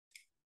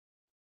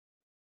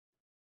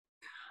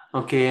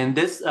Okay, in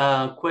this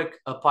quick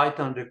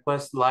Python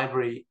request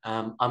library,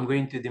 I'm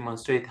going to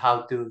demonstrate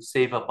how to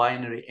save a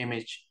binary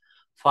image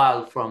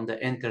file from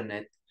the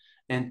internet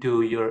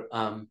into your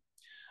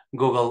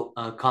Google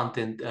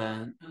content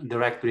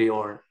directory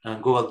or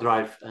Google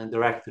Drive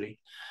directory,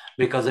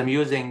 because I'm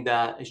using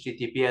the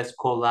HTTPS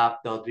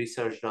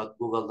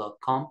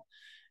colab.research.google.com.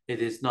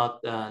 It is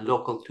not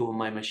local to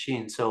my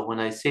machine. So when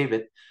I save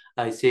it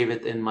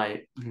in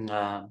my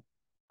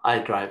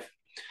iDrive.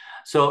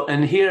 So,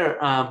 and here,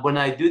 when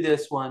I do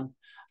this one,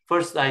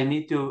 first I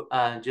need to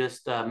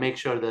just make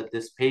sure that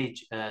this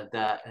page,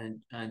 the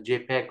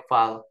JPEG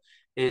file,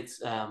 it's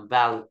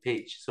valid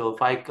page. So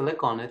if I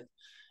click on it,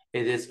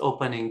 it is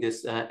opening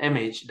this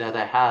image that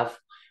I have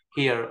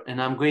here,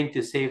 and I'm going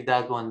to save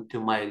that one to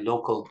my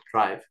local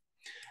drive.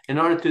 In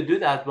order to do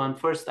that one,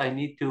 first I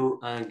need to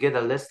get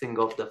a listing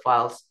of the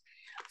files.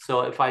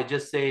 So if I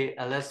just say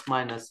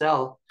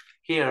ls-l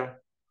here,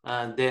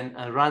 then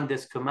run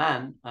this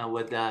command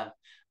with a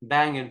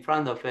bang in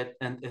front of it,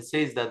 and it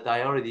says that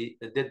I already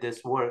did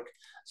this work.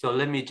 So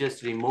let me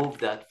just remove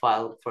that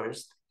file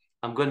first.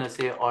 I'm gonna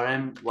say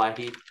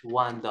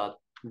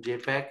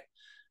rmwahid1.jpg,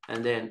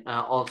 and then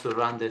also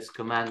run this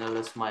command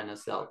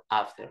ls-l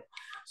after.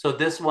 So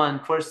this one,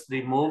 first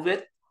remove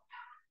it,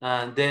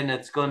 and then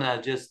it's gonna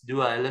just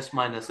do a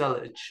ls-l.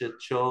 It should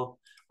show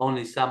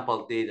only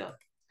sample data.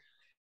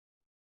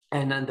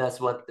 And then that's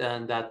what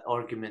that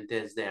argument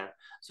is there.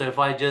 So if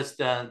I just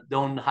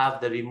don't have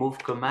the remove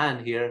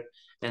command here,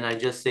 and I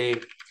just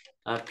say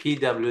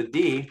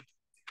pwd,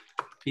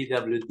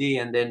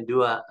 and then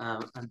do a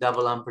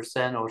double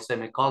ampersand or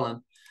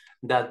semicolon,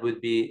 that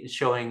would be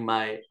showing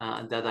my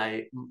that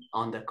I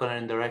on the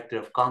current directory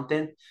of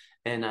content,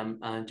 and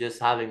I'm just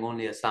having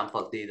only a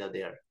sample data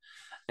there.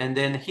 And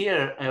then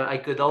here, I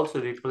could also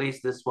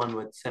replace this one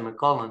with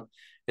semicolon.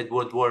 It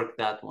would work,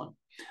 that one.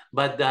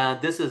 But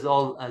this is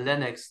all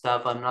Linux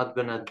stuff. I'm not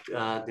gonna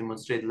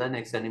demonstrate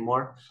Linux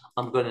anymore.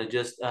 I'm gonna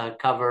just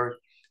cover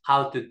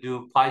how to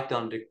do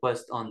Python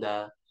request on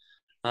the,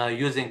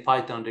 using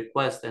Python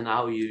request, and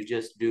how you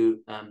just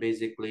do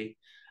basically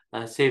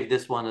save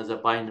this one as a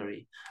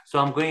binary. So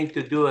I'm going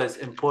to do as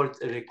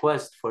import a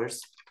request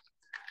first.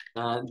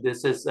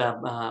 This is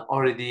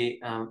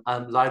already a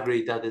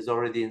library that is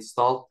already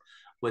installed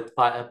with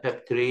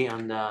pep3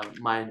 on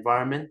my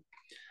environment.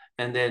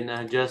 And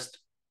then just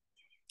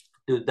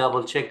to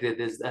double check that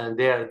is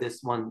there,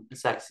 this one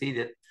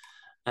succeeded.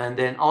 And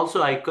then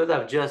also I could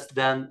have just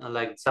done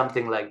like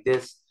something like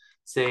this,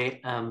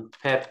 say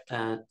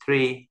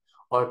pep3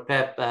 or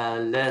pep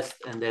list,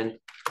 and then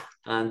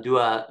do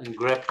a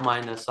grep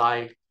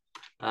 -i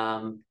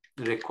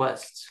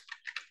requests.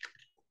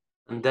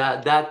 And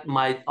that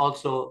might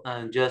also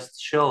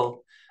just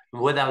show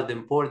without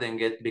importing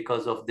it,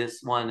 because of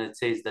this one, it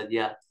says that,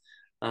 yeah,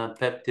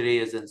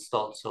 pep3 is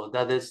installed. So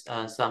that is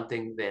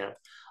something there.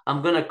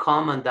 I'm gonna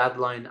comment that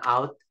line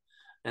out,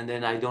 and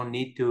then I don't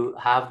need to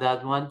have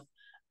that one.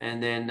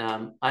 And then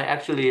I'm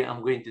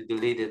going to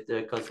delete it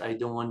because I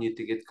don't want you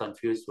to get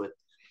confused with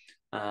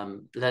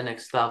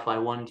Linux stuff. I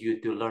want you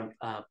to learn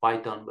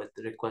Python with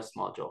the request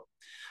module.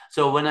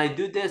 So when I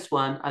do this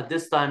one, at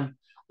this time,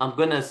 I'm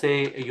gonna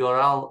say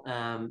URL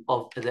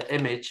of the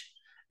image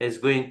is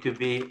going to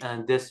be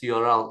this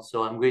URL.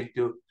 So I'm going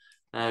to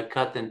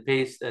cut and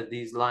paste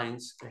these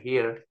lines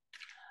here,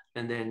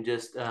 and then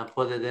just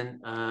put it in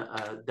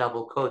a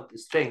double quote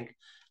string,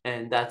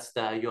 and that's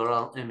the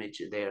URL image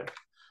there.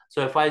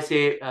 So if I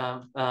say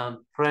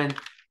print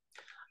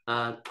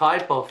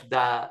type of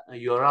the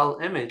URL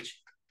image,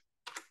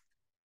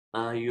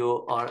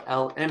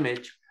 URL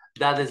image,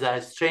 that is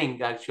a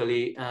string,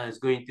 actually is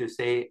going to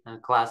say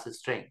class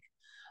string.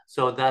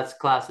 So that's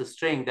class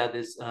string, that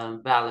is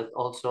valid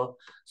also.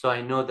 So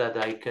I know that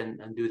I can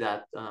do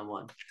that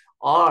one.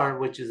 R,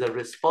 which is a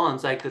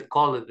response, I could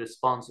call it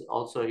response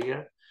also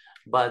here,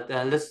 but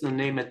let's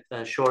name it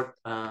short.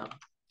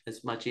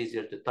 It's much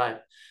easier to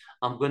type.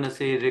 I'm going to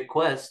say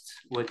request,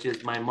 which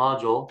is my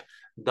module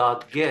dot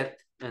get,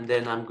 and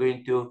then I'm going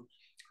to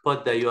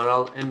put the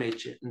URL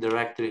image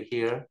directory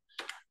here,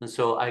 and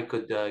so I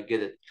could get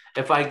it.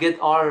 If I get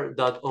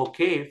r.ok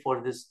for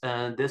this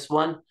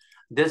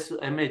this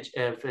image,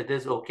 if it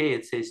is okay,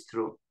 it says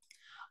true.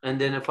 And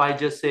then if I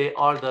just say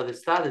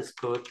r.status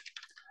code,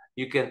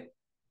 you can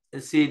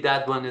see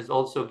that one is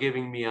also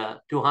giving me a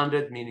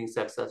 200, meaning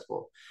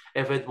successful.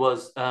 If it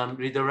was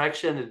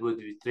redirection, it would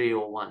be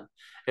 301.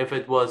 If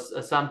it was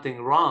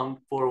something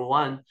wrong,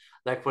 401,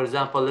 like for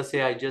example, let's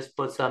say I just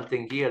put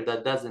something here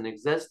that doesn't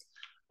exist,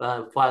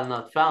 file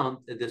not found,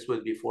 this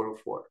would be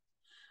 404.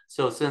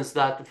 So since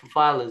that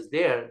file is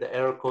there, the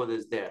error code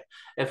is there.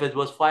 If it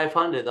was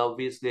 500,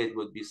 obviously it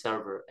would be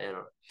server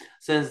error.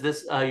 Since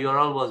this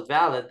URL was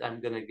valid, I'm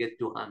gonna get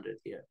 200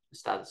 here,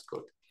 status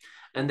code.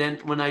 And then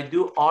when I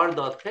do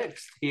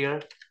r.text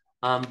here,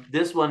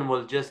 this one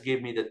will just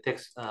give me the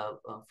text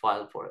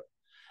file for it.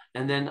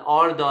 And then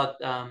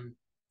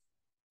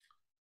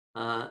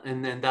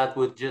and then that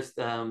would just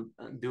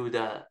do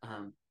the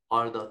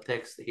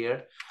r.text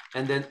here.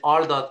 And then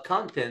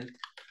r.content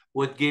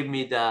would give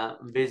me the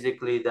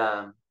basically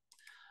the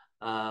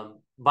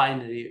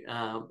binary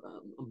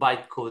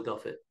byte code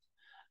of it,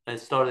 and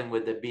starting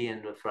with the B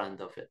in the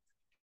front of it.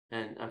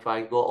 And if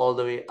I go all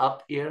the way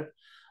up here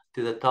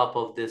to the top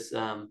of this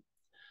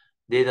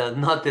data,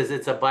 notice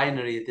it's a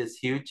binary, it is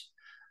huge.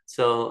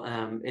 So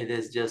it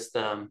is just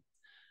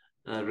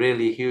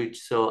really huge.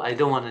 So I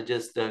don't want to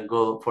just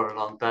go for a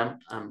long time.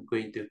 I'm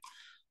going to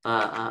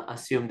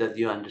assume that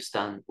you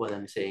understand what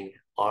I'm saying,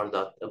 or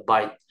that a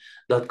byte,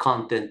 that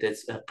content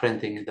is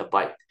printing in the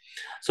byte.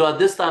 So at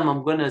this time,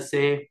 I'm going to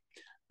say,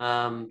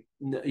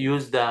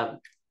 use the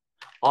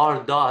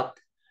R dot.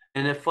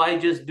 And if I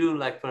just do,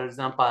 like, for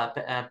example,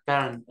 a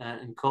parent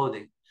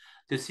encoding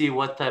to see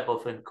what type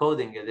of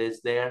encoding it is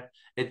there,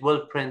 it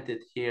will print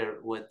it here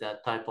with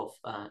that type of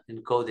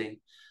encoding.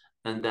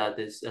 And that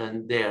is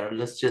there.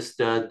 Let's just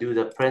do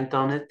the print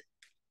on it.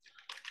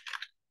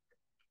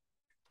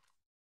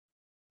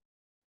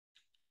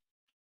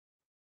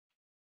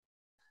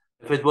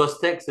 If it was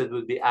text, it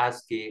would be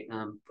ASCII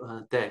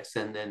text.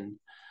 And then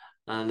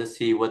let's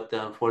see what,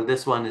 for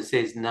this one, it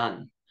says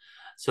none.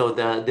 So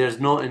there's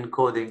no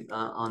encoding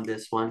on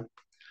this one.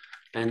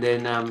 And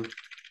then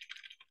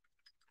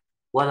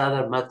what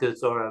other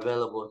methods are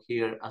available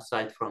here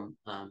aside from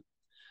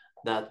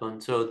that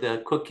one? So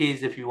the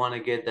cookies, if you want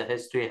to get the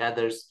history,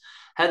 headers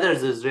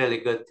is really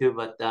good too.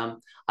 But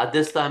at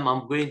this time,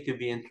 I'm going to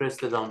be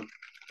interested on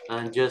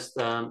just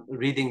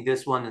reading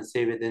this one and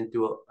save it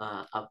into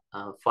a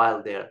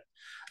file there.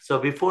 So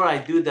before I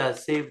do that,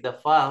 save the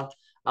file,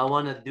 I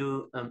want to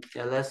do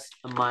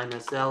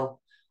ls-l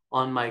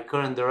on my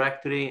current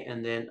directory,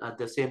 and then at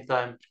the same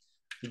time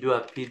do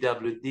a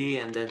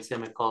pwd and then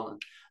semicolon.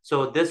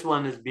 So this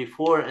one is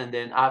before, and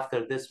then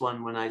after this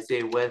one, when I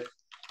say with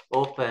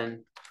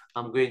open,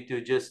 I'm going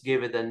to just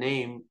give it a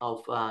name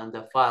of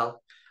the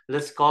file.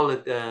 Let's call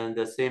it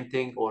the same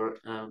thing, or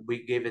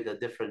we gave it a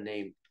different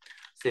name.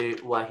 Say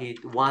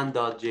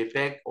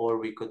wahid1.jpg, or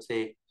we could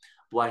say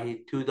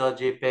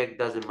wahid2.jpg,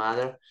 doesn't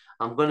matter.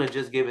 I'm going to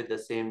just give it the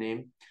same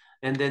name.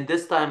 And then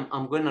this time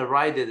I'm going to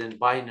write it in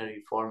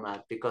binary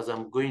format, because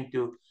I'm going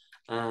to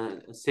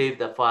save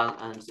the file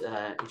as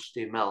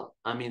HTML,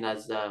 I mean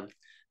as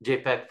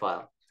JPEG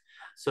file.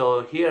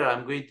 So here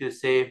I'm going to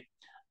say,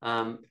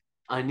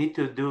 I need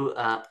to do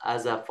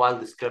as a file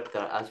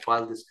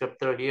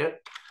descriptor, here,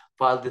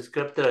 file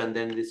descriptor, and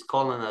then this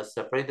colon as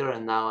separator.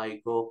 And now I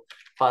go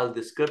file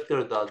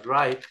descriptor dot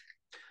write.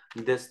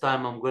 This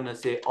time I'm going to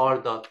say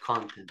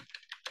r.content,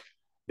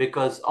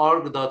 because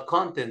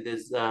r.content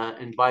is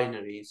in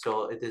binary,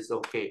 so it is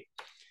okay.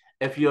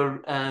 If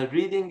you're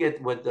reading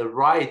it with the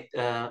write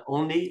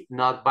only,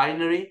 not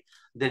binary,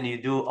 then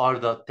you do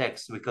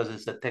r.text, because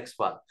it's a text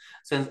file.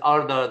 Since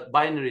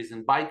r.binary is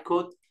in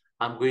bytecode,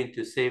 I'm going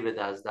to save it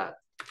as that.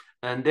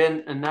 And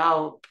then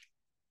now,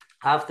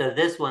 after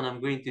this one,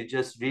 I'm going to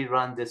just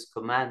rerun this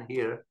command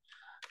here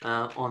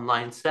on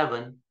line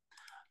 7,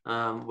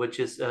 which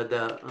is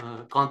the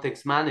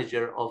context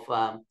manager of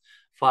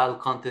file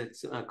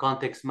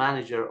context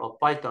manager of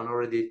Python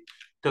already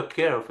took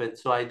care of it.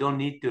 So I don't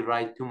need to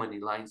write too many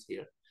lines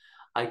here.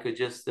 I could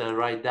just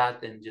write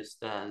that and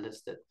just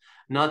list it.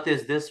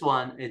 Notice this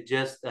one, it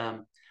just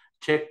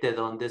checked it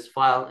on this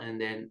file, and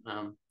then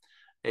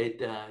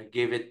it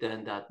gave it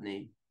that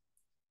name.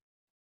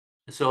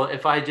 So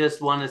if I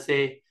just want to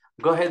say,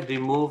 go ahead,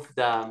 remove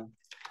the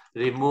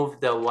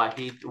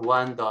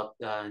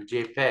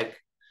wahid1.jpg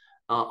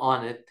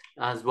on it,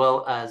 as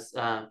well as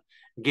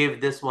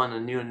give this one a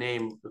new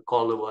name,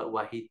 call it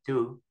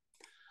wahid2.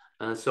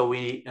 So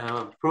we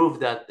prove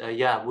that,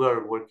 yeah,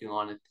 we're working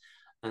on it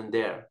and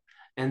there.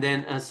 And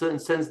then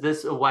since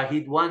this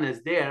wahid1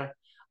 is there,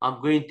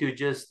 I'm going to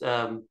just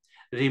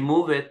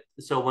remove it.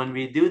 So when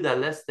we do the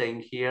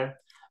listing here,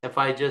 if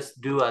I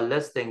just do a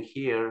listing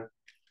here,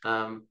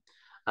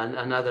 and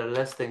another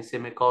listing,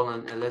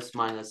 semicolon,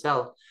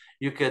 ls-l,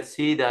 you can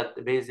see that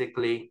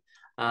basically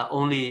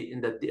only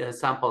in the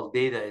sample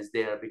data is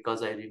there,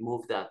 because I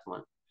removed that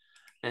one.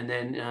 And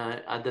then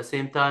at the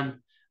same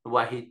time,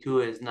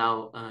 wahid2 is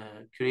now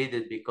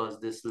created because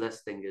this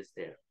listing is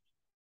there.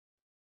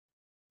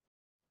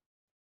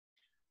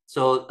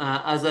 So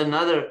as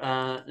another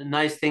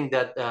nice thing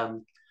that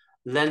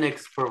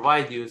Linux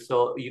provide you,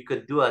 so you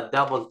could do a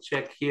double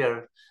check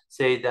here,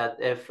 say that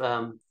if,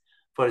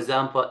 for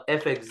example,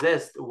 if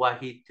exists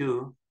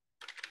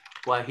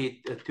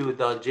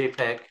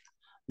wahid2.jpg,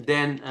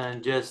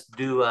 then just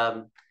do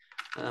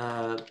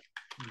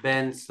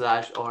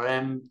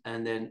bin/rm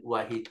and then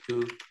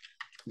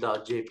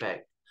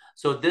wahid2.jpg.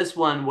 So this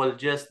one will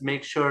just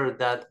make sure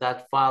that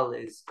that file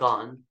is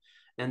gone.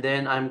 And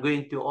then I'm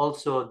going to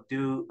also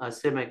do a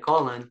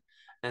semicolon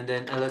and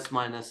then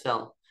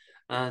ls-l.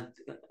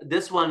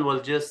 This one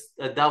will just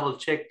double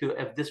check to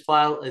if this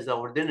file is an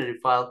ordinary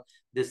file,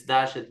 this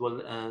dash, it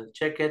will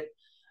check it,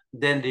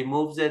 then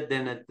removes it,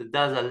 then it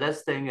does a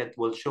listing, it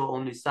will show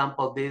only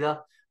sample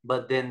data,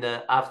 but then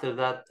after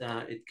that,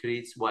 it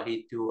creates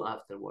wahid2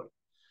 afterward.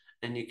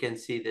 And you can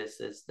see this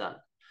is done.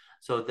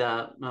 So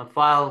the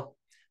file,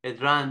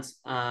 it runs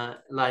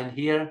line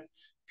here,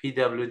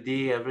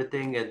 pwd,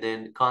 everything, and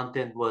then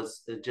content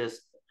was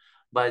just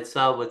by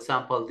itself with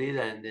sample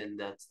data, and then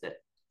that's it.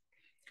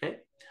 Okay.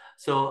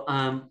 So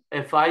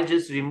if I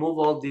just remove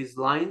all these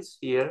lines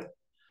here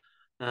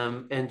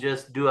and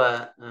just do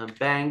a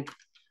bank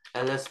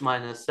ls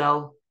minus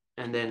l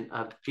and then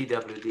a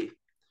pwd,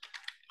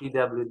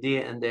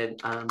 and then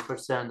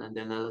percent and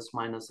then ls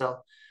minus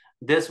l,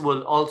 this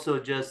will also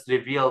just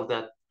reveal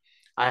that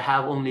I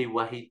have only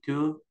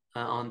Wahid2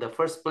 on the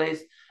first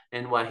place,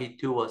 and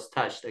Wahid2 was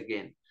touched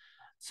again.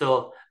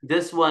 So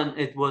this one,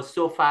 it was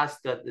so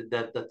fast that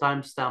the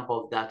timestamp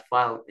of that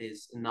file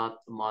is not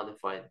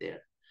modified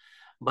there.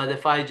 But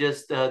if I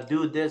just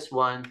do this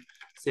one,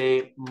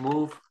 say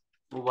move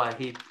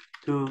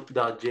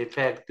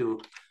Wahid2.jpg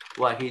to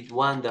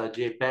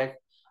Wahid1.jpg,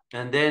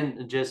 and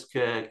then just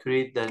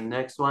create the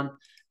next one.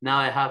 Now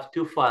I have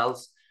two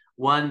files,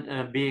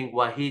 one being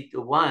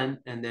Wahid1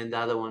 and then the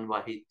other one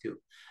Wahid2.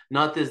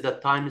 Notice the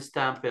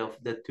timestamp of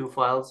the two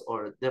files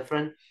are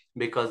different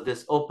because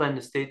this open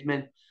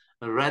statement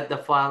read the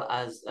file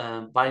as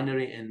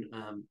binary and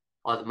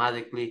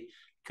automatically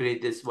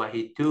create this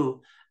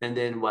Wahid2, and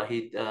then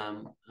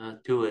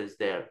Wahid2 is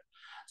there.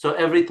 So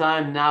every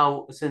time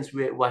now, since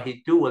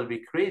Wahid2 will be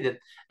created,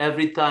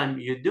 every time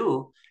you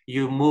do,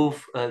 you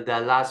move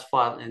the last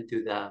file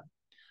into the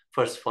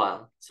first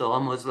file. So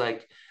almost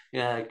like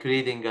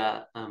creating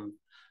a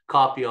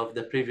copy of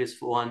the previous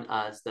one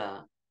as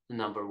the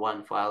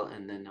 #1 file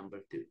and then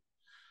 #2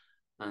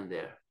 and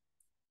there.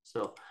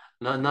 So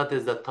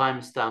notice the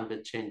timestamp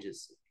it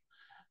changes.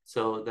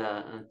 So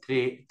the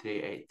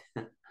 338.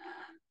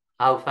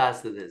 How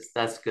fast it is.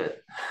 That's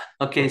good.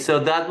 Okay, so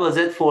that was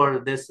it for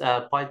this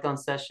Python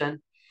session.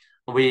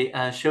 We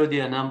showed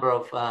you a number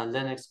of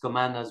Linux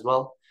commands as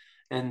well.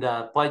 And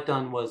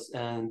Python was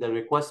the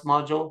request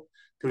module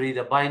to read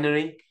a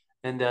binary.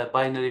 And the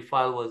binary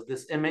file was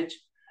this image.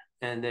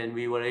 And then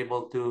we were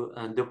able to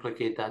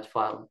duplicate that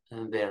file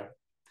there.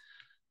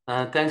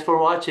 Thanks for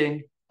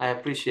watching. I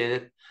appreciate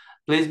it.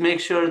 Please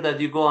make sure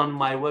that you go on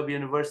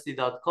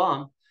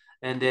MyWebUniversity.com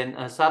and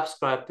then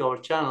subscribe to our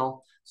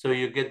channel so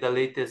you get the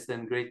latest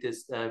and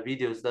greatest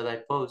videos that I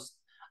post.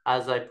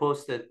 As I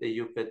post it,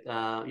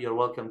 you're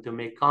welcome to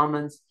make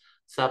comments,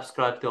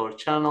 subscribe to our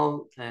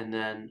channel, and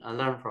then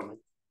learn from it.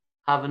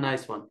 Have a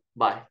nice one.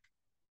 Bye.